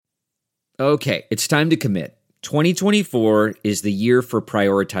Okay, it's time to commit. 2024 is the year for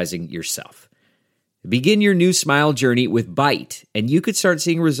prioritizing yourself. Begin your new smile journey with Byte, and you could start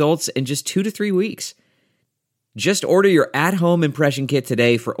seeing results in just 2 to 3 weeks. Just order your at-home impression kit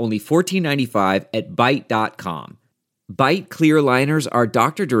today for only $14.95 at Byte.com. Byte clear liners are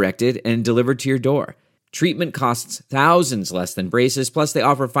doctor-directed and delivered to your door. Treatment costs thousands less than braces, plus they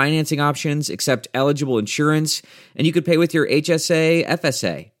offer financing options, accept eligible insurance, and you could pay with your HSA,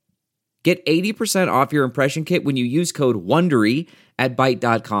 FSA. Get 80% off your impression kit when you use code WONDERY at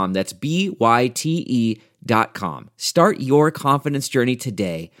Byte.com. That's BYTE.com. Start your confidence journey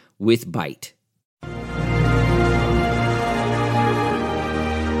today with Byte.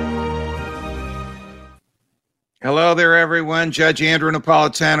 Hello there, everyone. Judge Andrew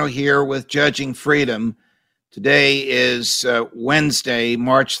Napolitano here with Judging Freedom. Today is Wednesday,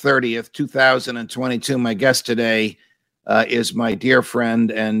 March 30th, 2022. My guest today is my dear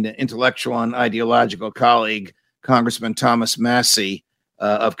friend and intellectual and ideological colleague, Congressman Thomas Massie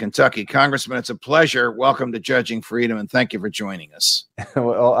of Kentucky. Congressman, it's a pleasure. Welcome to Judging Freedom, and thank you for joining us.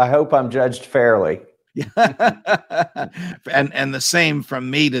 Well, I hope I'm judged fairly. and the same from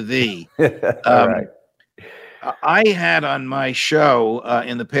me to thee. All right. I had on my show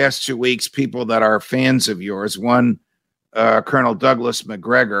in the past 2 weeks people that are fans of yours. One, Colonel Douglas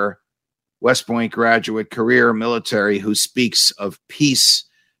McGregor, West Point graduate, career military, who speaks of peace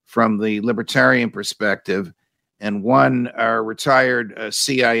from the libertarian perspective. And one, retired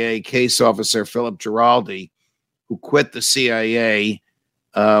CIA case officer, Philip Giraldi, who quit the CIA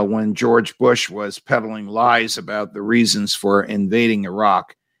when George Bush was peddling lies about the reasons for invading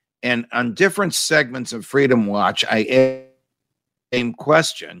Iraq. And on different segments of Freedom Watch, I asked the same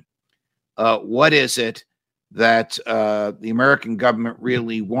question. What is it that the American government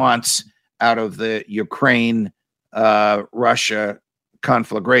really wants out of the Ukraine-Russia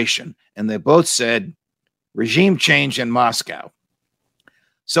conflagration? And they both said regime change in Moscow.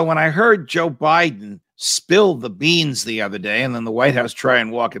 So when I heard Joe Biden spill the beans the other day and then the White House try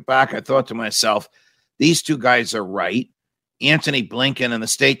and walk it back, I thought to myself, these two guys are right. Antony Blinken and the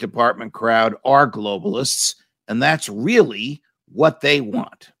State Department crowd are globalists, and that's really what they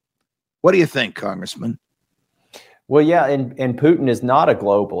want. What do you think, Congressman? Well, yeah, and Putin is not a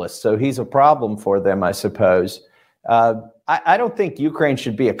globalist, so he's a problem for them, I suppose. I don't think Ukraine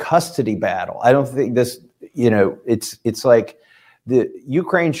should be a custody battle. I don't think this, it's like the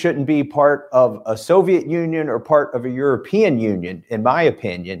Ukraine shouldn't be part of a Soviet Union or part of a European Union, in my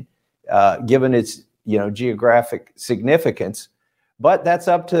opinion, given its geographic significance, but that's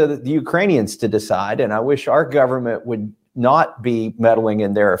up to the Ukrainians to decide. And I wish our government would not be meddling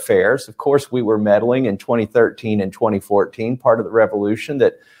in their affairs. Of course, we were meddling in 2013 and 2014, part of the revolution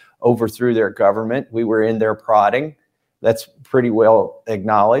that overthrew their government. We were in there prodding. That's pretty well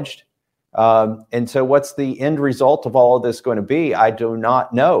acknowledged. And so what's the end result of all of this going to be? I do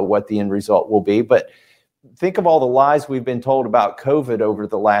not know what the end result will be, but think of all the lies we've been told about COVID over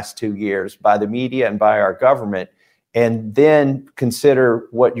the last 2 years by the media and by our government, and then consider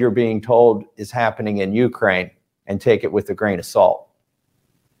what you're being told is happening in Ukraine and take it with a grain of salt.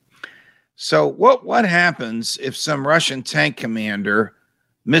 So what happens if some Russian tank commander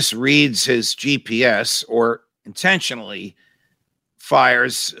misreads his GPS or intentionally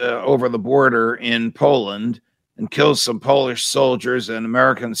fires over the border in Poland and kills some Polish soldiers and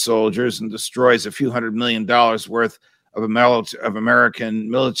American soldiers and destroys a few $100 million worth of American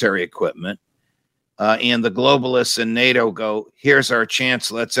military equipment. And the globalists in NATO go, here's our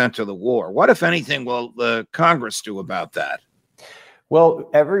chance, let's enter the war. What, if anything, will the Congress do about that? Well,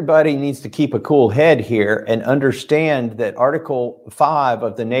 everybody needs to keep a cool head here and understand that Article 5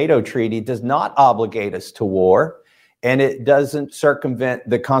 of the NATO treaty does not obligate us to war. And it doesn't circumvent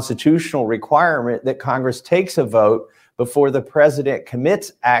the constitutional requirement that Congress takes a vote before the president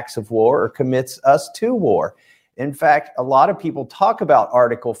commits acts of war or commits us to war. In fact, a lot of people talk about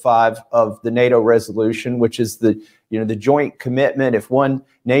Article 5 of the NATO resolution, which is the joint commitment. If one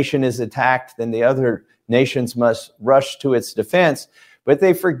nation is attacked, then the other nations must rush to its defense. But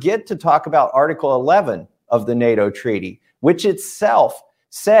they forget to talk about Article 11 of the NATO treaty, which itself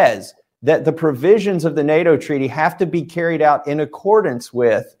says that the provisions of the NATO treaty have to be carried out in accordance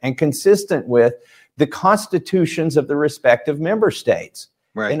with and consistent with the constitutions of the respective member states.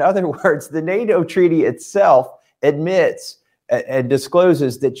 Right. In other words, the NATO treaty itself admits and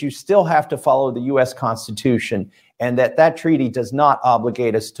discloses that you still have to follow the U.S. Constitution and that treaty does not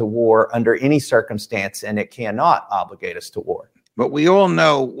obligate us to war under any circumstance, and it cannot obligate us to war. But we all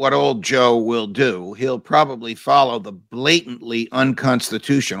know what old Joe will do. He'll probably follow the blatantly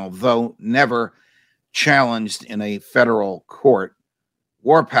unconstitutional, though never challenged in a federal court,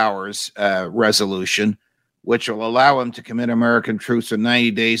 war powers resolution, which will allow him to commit American troops for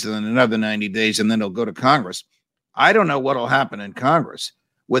 90 days and then another 90 days, and then he'll go to Congress. I don't know what will happen in Congress,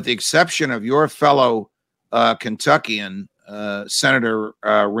 with the exception of your fellow Kentuckian Senator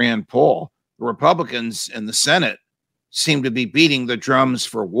Rand Paul. The Republicans in the Senate seem to be beating the drums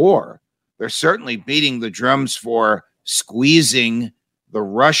for war. They're certainly beating the drums for squeezing the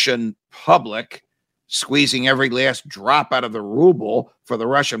Russian public, squeezing every last drop out of the ruble for the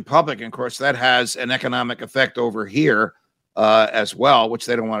Russian public. And of course, that has an economic effect over here as well, which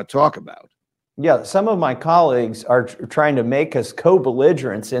they don't want to talk about. Yeah, some of my colleagues are trying to make us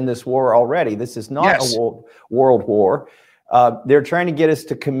co-belligerents in this war already. This is not a world war. They're trying to get us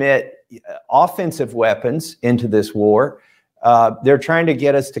to commit offensive weapons into this war. They're trying to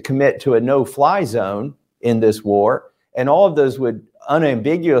get us to commit to a no-fly zone in this war. And all of those would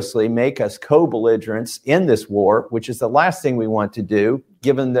unambiguously make us co-belligerents in this war, which is the last thing we want to do,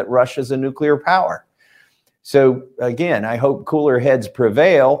 given that Russia's a nuclear power. So again, I hope cooler heads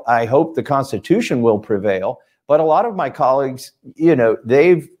prevail. I hope the Constitution will prevail. But a lot of my colleagues, you know,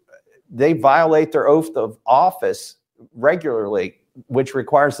 they violate their oath of office regularly, which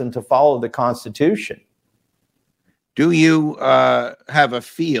requires them to follow the Constitution. Do you have a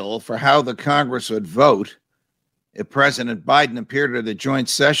feel for how the Congress would vote if President Biden appeared at a joint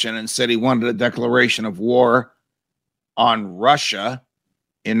session and said he wanted a declaration of war on Russia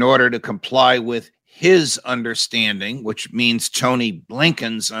in order to comply with his understanding, which means Tony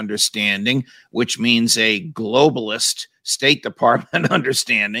Blinken's understanding, which means a globalist State Department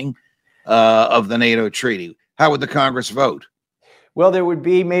understanding of the NATO treaty? How would the Congress vote? Well, there would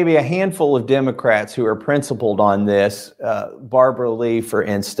be maybe a handful of Democrats who are principled on this. Barbara Lee, for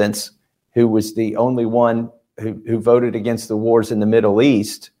instance, who was the only one who voted against the wars in the Middle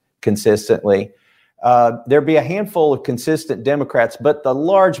East consistently. There'd be a handful of consistent Democrats, but the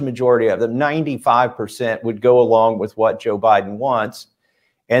large majority of them, 95%, would go along with what Joe Biden wants.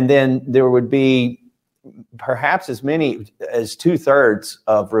 And then there would be perhaps as many as 2/3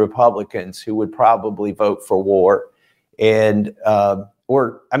 of Republicans who would probably vote for war. And,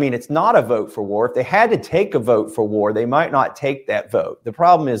 it's not a vote for war. If they had to take a vote for war, they might not take that vote. The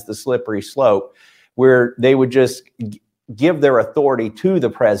problem is the slippery slope, where they would just give their authority to the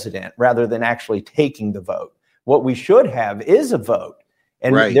president rather than actually taking the vote. What we should have is a vote.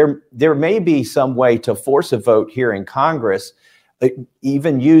 And right. there may be some way to force a vote here in Congress,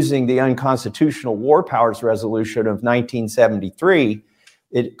 even using the unconstitutional war powers resolution of 1973.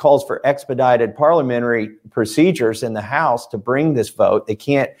 It calls for expedited parliamentary procedures in the House to bring this vote. They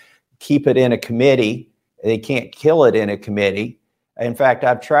can't keep it in a committee. They can't kill it in a committee. In fact,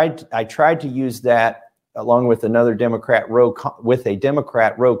 I tried to use that along with another Democrat, Ro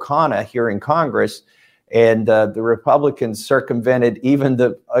Khanna, here in Congress, and the Republicans circumvented even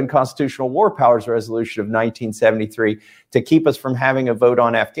the unconstitutional war powers resolution of 1973 to keep us from having a vote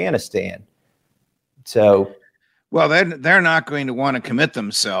on Afghanistan. So, well, they're not going to want to commit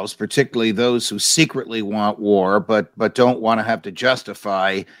themselves, particularly those who secretly want war, but don't want to have to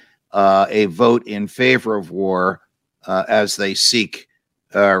justify a vote in favor of war as they seek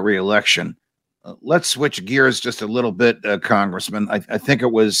re-election. Let's switch gears just a little bit, Congressman. I think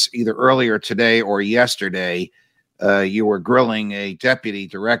it was either earlier today or yesterday, you were grilling a deputy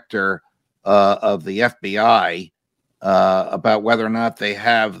director of the FBI about whether or not they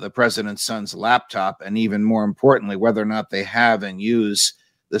have the president's son's laptop, and even more importantly, whether or not they have and use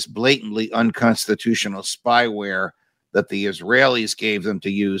this blatantly unconstitutional spyware that the Israelis gave them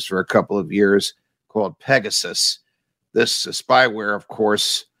to use for a couple of years called Pegasus. This spyware, of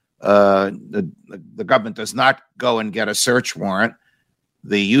course, the government does not go and get a search warrant.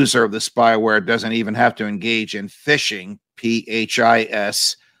 The user of the spyware doesn't even have to engage in phishing,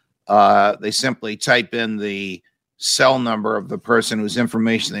 PHIS. They simply type in the cell number of the person whose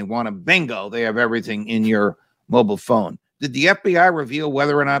information they want, and bingo, they have everything in your mobile phone. Did the FBI reveal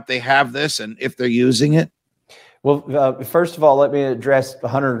whether or not they have this and if they're using it? Well, first of all, let me address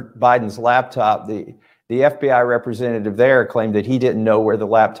Hunter Biden's laptop. The FBI representative there claimed that he didn't know where the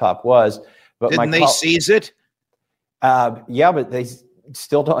laptop was. But didn't they seize it? Yeah, but they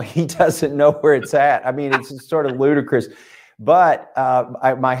still don't. He doesn't know where it's at. I mean, it's sort of ludicrous. But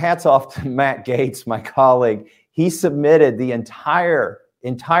my hat's off to Matt Gaetz, my colleague. He submitted the entire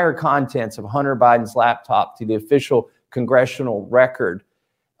contents of Hunter Biden's laptop to the official congressional record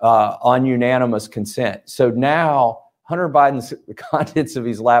on unanimous consent. So now Hunter Biden's the contents of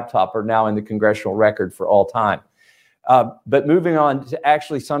his laptop are now in the congressional record for all time. But moving on to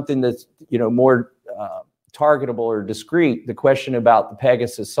actually something that's more targetable or discreet, the question about the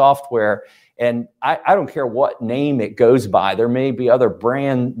Pegasus software And I don't care what name it goes by. There may be other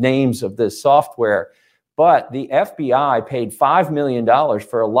brand names of this software, but the FBI paid $5 million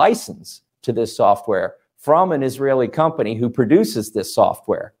for a license to this software from an Israeli company who produces this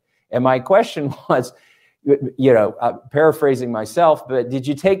software. And my question was, paraphrasing myself, but did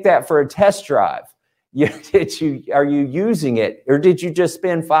you take that for a test drive? Are you using it, or did you just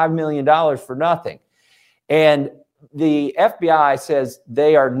spend $5 million for nothing? And the FBI says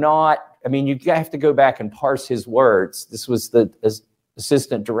they are not. I mean, you have to go back and parse his words. This was the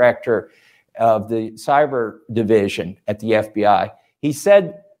assistant director of the cyber division at the FBI. He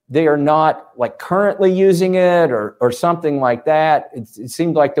said they are not like currently using it or something like that. It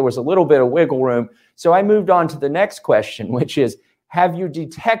seemed like there was a little bit of wiggle room. So I moved on to the next question, which is, have you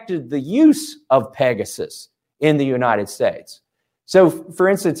detected the use of Pegasus in the United States? So, for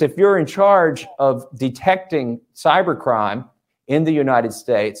instance, if you're in charge of detecting cybercrime in the United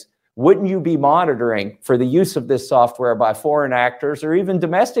States, wouldn't you be monitoring for the use of this software by foreign actors or even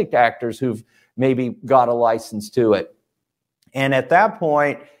domestic actors who've maybe got a license to it? And at that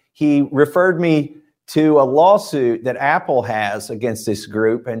point, he referred me to a lawsuit that Apple has against this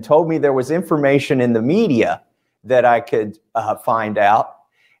group and told me there was information in the media that I could find out.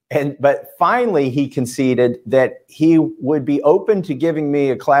 But finally, he conceded that he would be open to giving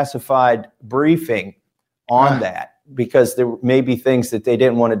me a classified briefing on that, because there may be things that they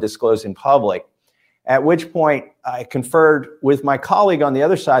didn't want to disclose in public. At which point, I conferred with my colleague on the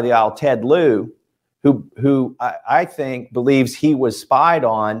other side of the aisle, Ted Lieu, who I think believes he was spied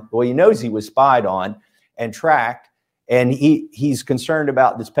on. Well, he knows he was spied on and tracked, and he's concerned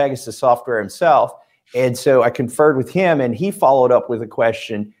about this Pegasus software himself. And so I conferred with him, and he followed up with a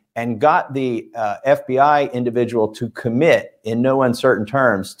question and got the FBI individual to commit in no uncertain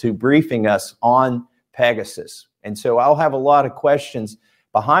terms to briefing us on Pegasus. And so I'll have a lot of questions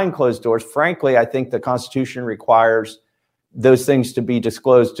behind closed doors. Frankly, I think the Constitution requires those things to be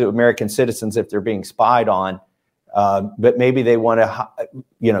disclosed to American citizens if they're being spied on. But maybe they want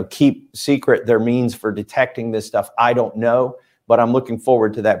to, keep secret their means for detecting this stuff. I don't know, but I'm looking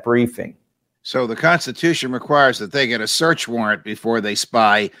forward to that briefing. So the Constitution requires that they get a search warrant before they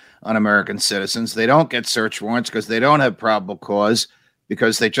spy on American citizens. They don't get search warrants because they don't have probable cause,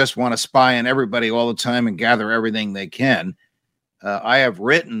 because they just want to spy on everybody all the time and gather everything they can. I have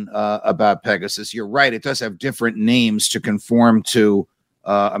written about Pegasus. You're right. It does have different names to conform to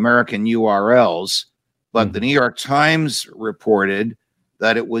American URLs. But the New York Times reported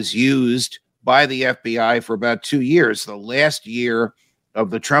that it was used by the FBI for about 2 years, the last year of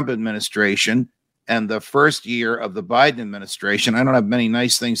the Trump administration and the first year of the Biden administration. I don't have many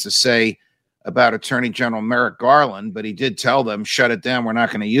nice things to say about Attorney General Merrick Garland, but he did tell them, shut it down. We're not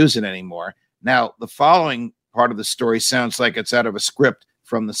going to use it anymore. Now, the following part of the story sounds like it's out of a script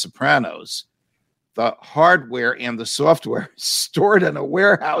from The Sopranos. The hardware and the software stored in a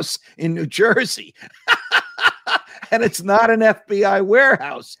warehouse in New Jersey. And it's not an FBI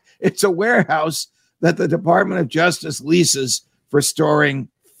warehouse. It's a warehouse that the Department of Justice leases for storing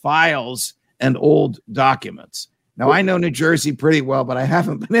files and old documents. Now, I know New Jersey pretty well, but I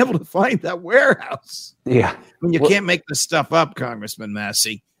haven't been able to find that warehouse. Yeah. I mean, you can't make this stuff up, Congressman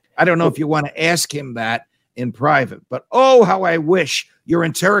Massie. I don't know if you want to ask him that in private, but oh, how I wish your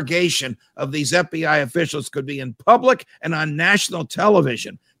interrogation of these FBI officials could be in public and on national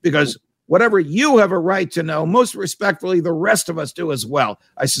television, because whatever you have a right to know, most respectfully, the rest of us do as well.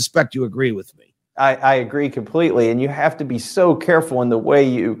 I suspect you agree with me. I agree completely. And you have to be so careful in the way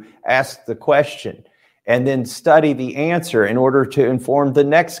you ask the question and then study the answer in order to inform the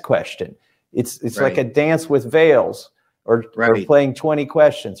next question. It's right. Like a dance with veils or playing 20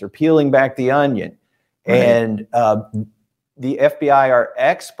 questions or peeling back the onion. Right. And the FBI are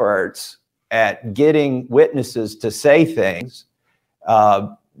experts at getting witnesses to say things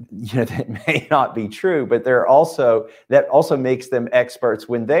that may not be true, but that also makes them experts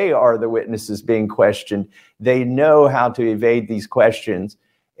when they are the witnesses being questioned. They know how to evade these questions,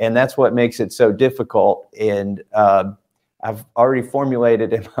 and that's what makes it so difficult. And I've already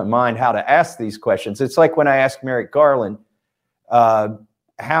formulated in my mind how to ask these questions. It's like when I asked Merrick Garland,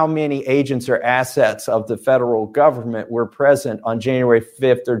 how many agents or assets of the federal government were present on January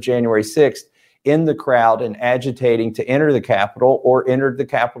 5th or January 6th in the crowd and agitating to enter the Capitol or entered the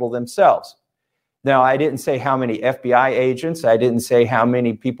Capitol themselves. Now, I didn't say how many FBI agents. I didn't say how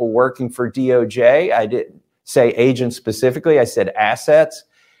many people working for DOJ. I didn't say agents specifically. I said assets.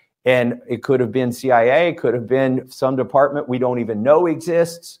 And it could have been CIA. It could have been some department we don't even know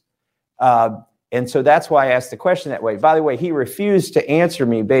exists. And so that's why I asked the question that way. By the way, he refused to answer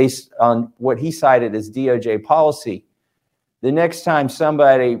me based on what he cited as DOJ policy. The next time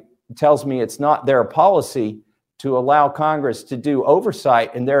somebody tells me it's not their policy to allow Congress to do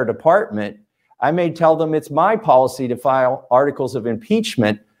oversight in their department, I may tell them it's my policy to file articles of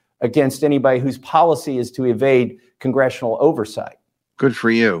impeachment against anybody whose policy is to evade congressional oversight. Good for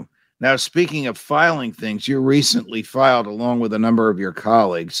you. Now, speaking of filing things, you recently filed, along with a number of your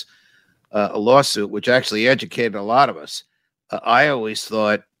colleagues, a lawsuit which actually educated a lot of us. I always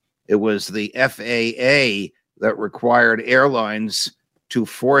thought it was the FAA that required airlines to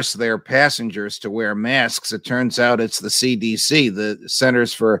force their passengers to wear masks. It turns out it's the CDC, the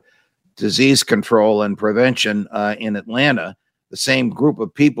Centers for Disease Control and Prevention in Atlanta, the same group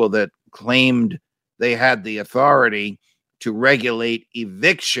of people that claimed they had the authority to regulate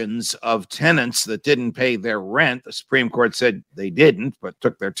evictions of tenants that didn't pay their rent. The Supreme Court said they didn't, but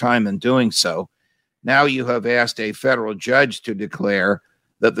took their time in doing so. Now you have asked a federal judge to declare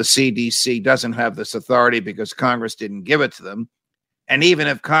that the CDC doesn't have this authority because Congress didn't give it to them. And even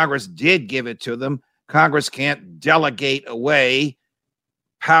if Congress did give it to them, Congress can't delegate away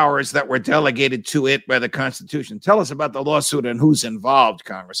powers that were delegated to it by the Constitution. Tell us about the lawsuit and who's involved,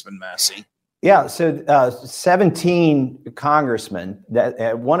 Congressman Massie. Yeah, so 17 congressmen,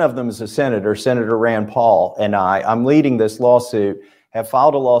 one of them is a senator, Senator Rand Paul, and I'm leading this lawsuit, have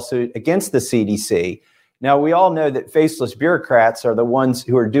filed a lawsuit against the CDC. Now, we all know that faceless bureaucrats are the ones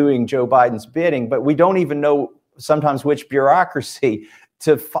who are doing Joe Biden's bidding, but we don't even know sometimes which bureaucracy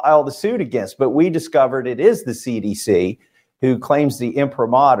to file the suit against. But we discovered it is the CDC who claims the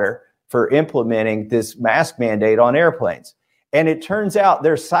imprimatur for implementing this mask mandate on airplanes. And it turns out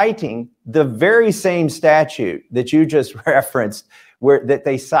they're citing the very same statute that you just referenced, that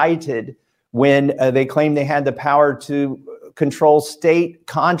they cited when they claimed they had the power to control state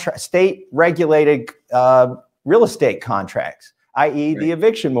regulated real estate contracts, i.e. the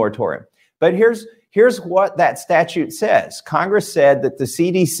eviction moratorium. But here's what that statute says. Congress said that the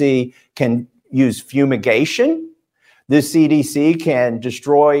CDC can use fumigation. The CDC can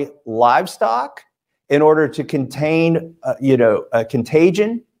destroy livestock in order to contain, a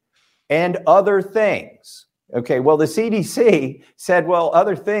contagion and other things. Okay, well, the CDC said, well,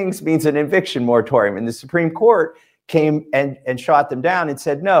 other things means an eviction moratorium. And the Supreme Court came and shot them down and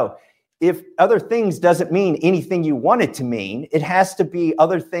said, no, if other things doesn't mean anything you want it to mean, it has to be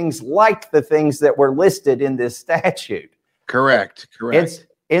other things like the things that were listed in this statute. Correct.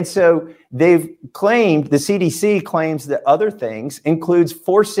 And so they've claimed, the CDC claims that other things includes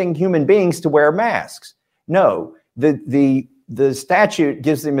forcing human beings to wear masks. No, the statute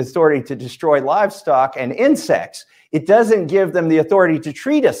gives them authority to destroy livestock and insects. It doesn't give them the authority to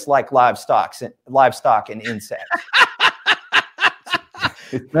treat us like livestock and insects.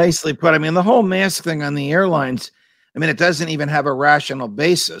 Nicely put. I mean, the whole mask thing on the airlines, I mean, it doesn't even have a rational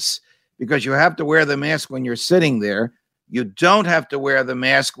basis because you have to wear the mask when you're sitting there. You don't have to wear the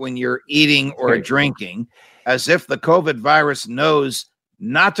mask when you're eating or drinking, as if the COVID virus knows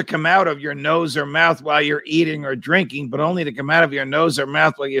not to come out of your nose or mouth while you're eating or drinking, but only to come out of your nose or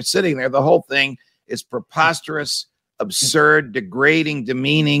mouth while you're sitting there. The whole thing is preposterous, absurd, degrading,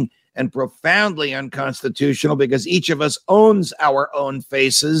 demeaning, and profoundly unconstitutional because each of us owns our own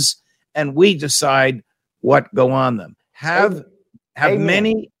faces and we decide what go on them. Have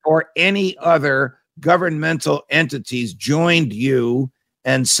many or any other governmental entities joined you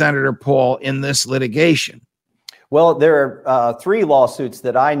and Senator Paul in this litigation? Well, there are 3 lawsuits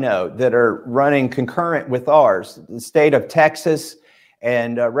that I know that are running concurrent with ours. The state of Texas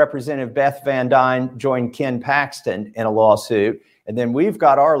and Representative Beth Van Dyne joined Ken Paxton in a lawsuit. And then we've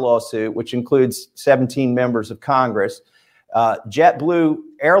got our lawsuit, which includes 17 members of Congress. JetBlue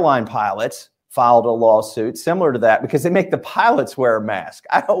airline pilots filed a lawsuit similar to that because they make the pilots wear a mask.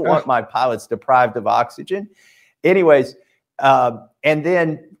 I don't want my pilots deprived of oxygen. Anyways, and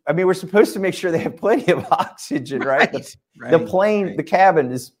then, I mean, we're supposed to make sure they have plenty of oxygen, right? The plane, the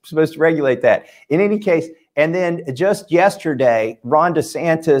cabin is supposed to regulate that. In any case, and then just yesterday, Ron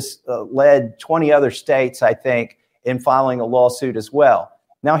DeSantis led 20 other states, I think, in filing a lawsuit as well.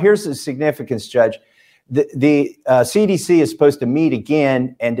 Now, here's the significance, Judge. The CDC is supposed to meet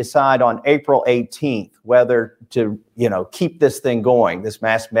again and decide on April 18th whether to, keep this thing going, this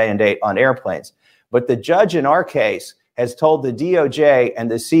mask mandate on airplanes. But the judge in our case has told the DOJ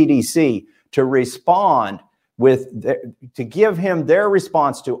and the CDC to respond to give him their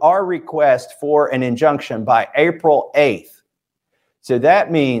response to our request for an injunction by April 8th. So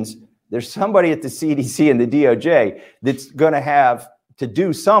that means there's somebody at the CDC and the DOJ that's going to have to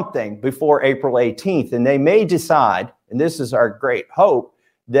do something before April 18th. And they may decide, and this is our great hope,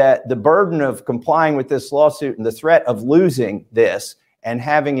 that the burden of complying with this lawsuit and the threat of losing this and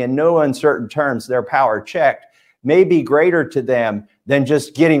having in no uncertain terms their power checked may be greater to them than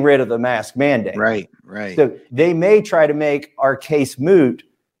just getting rid of the mask mandate. Right, right. So they may try to make our case moot,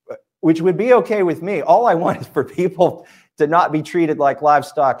 which would be okay with me. All I want is for people to not be treated like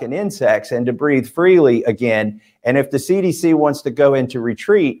livestock and insects and to breathe freely again. And if the CDC wants to go into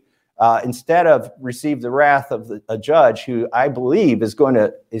retreat, instead of receive the wrath of a judge who I believe is going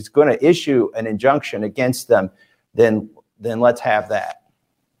to issue an injunction against them, then let's have that.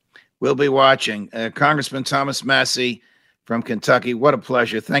 We'll be watching. Congressman Thomas Massie from Kentucky, what a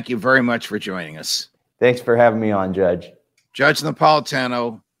pleasure. Thank you very much for joining us. Thanks for having me on, Judge. Judge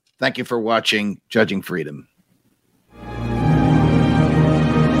Napolitano, thank you for watching Judging Freedom.